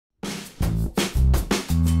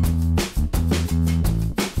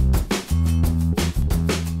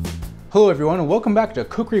Hello everyone and welcome back to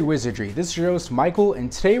Cookery Wizardry. This is your host Michael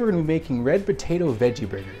and today we're going to be making red potato veggie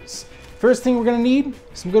burgers. First thing we're going to need,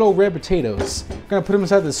 some good old red potatoes. We're going to put them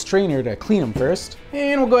inside the strainer to clean them first.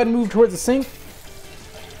 And we'll go ahead and move towards the sink.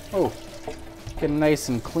 Oh, get them nice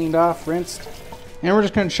and cleaned off, rinsed. And we're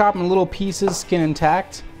just going to chop them in little pieces, skin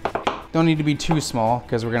intact. Don't need to be too small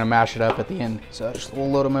because we're going to mash it up at the end. So just we'll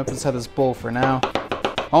load them up inside this bowl for now.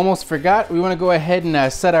 Almost forgot, we want to go ahead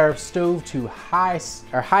and set our stove to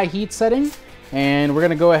high heat setting. And we're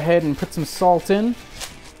going to go ahead and put some salt in.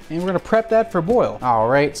 And we're going to prep that for boil. All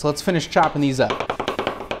right, so let's finish chopping these up.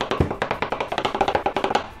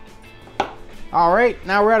 All right,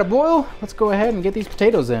 now we're at a boil. Let's go ahead and get these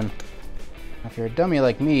potatoes in. If you're a dummy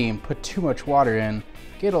like me and put too much water in,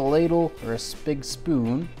 get a ladle or a big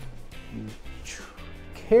spoon. And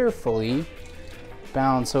carefully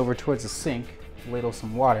balance over towards the sink. Ladle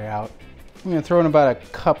some water out. I'm gonna throw in about a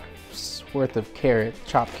cup's worth of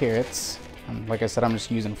chopped carrots. Like I said, I'm just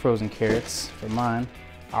using frozen carrots for mine.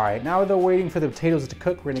 All right, now we're waiting for the potatoes to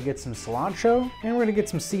cook, we're gonna get some cilantro and we're gonna get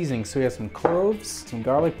some seasoning. So we have some cloves, some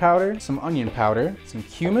garlic powder, some onion powder, some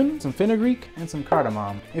cumin, some fenugreek, and some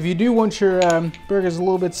cardamom. If you do want your burgers a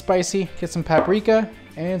little bit spicy, get some paprika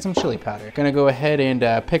and some chili powder. Gonna go ahead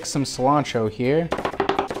and pick some cilantro here.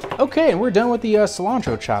 Okay, and we're done with the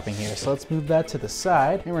cilantro chopping here. So let's move that to the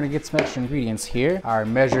side. And we're gonna get some extra ingredients here. Our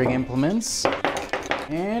measuring implements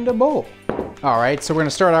and a bowl. All right, so we're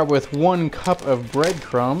gonna start out with 1 cup of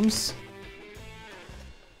breadcrumbs.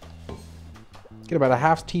 Get about a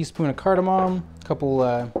half teaspoon of cardamom,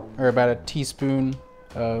 or about a teaspoon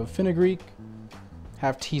of fenugreek,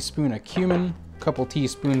 half teaspoon of cumin, a couple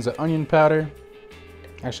teaspoons of onion powder.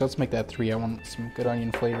 Actually, let's make that 3. I want some good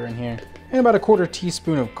onion flavor in here. And about a 1/4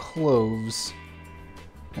 teaspoon of cloves.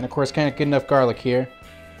 And of course, kind of good enough garlic here.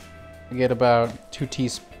 I get about 2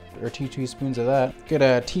 teaspoons of that. Get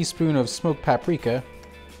a teaspoon of smoked paprika.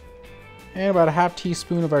 And about a half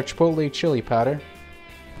teaspoon of our chipotle chili powder.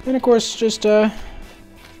 And of course, just a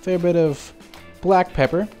fair bit of black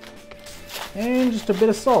pepper. And just a bit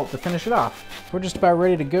of salt to finish it off. We're just about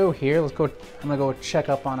ready to go here. Let's go. I'm gonna go check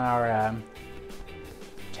up on our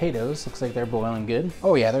potatoes. Looks like they're boiling good.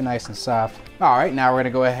 Oh yeah, they're nice and soft. All right, now we're gonna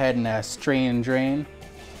go ahead and strain and drain.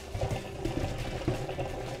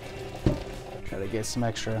 Try to get some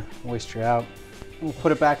extra moisture out. We'll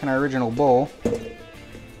put it back in our original bowl.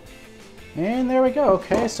 And there we go.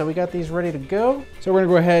 Okay, so we got these ready to go. So we're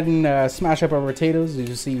gonna go ahead and smash up our potatoes, as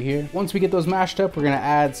you see here. Once we get those mashed up, we're gonna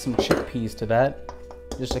add some chickpeas to that.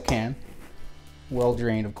 Just a can. Well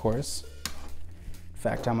drained, of course. In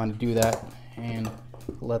fact, I'm gonna do that and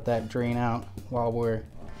let that drain out while we're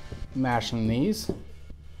mashing these.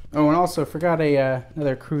 Oh, and also forgot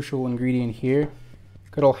another crucial ingredient here.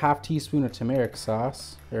 Good old half teaspoon of turmeric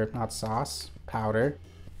sauce, or not sauce, powder.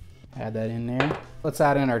 Add that in there. Let's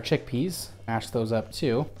add in our chickpeas. Mash those up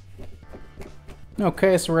too.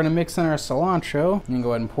 Okay, so we're gonna mix in our cilantro and go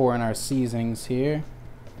ahead and pour in our seasonings here.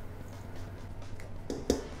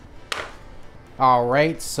 All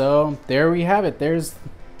right, so there we have it.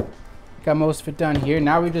 Got most of it done here.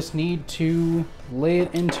 Now we just need to lay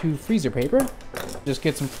it into freezer paper. Just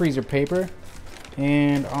get some freezer paper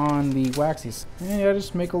and on the waxy side, yeah,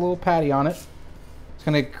 just make a little patty on it. It's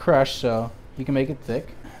gonna crush, so you can make it thick.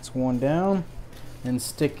 That's one down. Then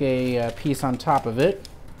stick a piece on top of it.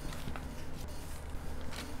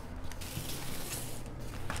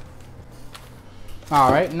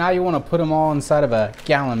 All right, now you wanna put them all inside of a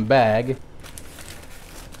gallon bag.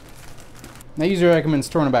 I usually recommend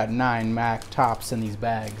storing about 9 max tops in these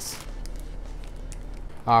bags.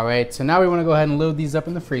 All right, so now we want to go ahead and load these up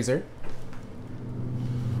in the freezer.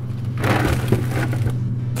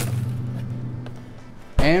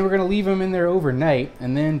 And we're going to leave them in there overnight,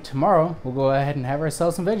 and then tomorrow we'll go ahead and have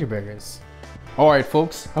ourselves some veggie burgers. All right,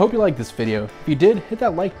 folks, I hope you liked this video. If you did, hit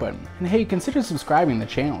that like button. And hey, consider subscribing to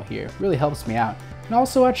the channel here. It really helps me out. And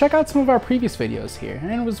also check out some of our previous videos here,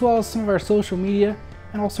 and as well as some of our social media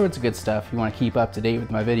and all sorts of good stuff. You want to keep up to date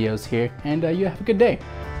with my videos here, and you have a good day.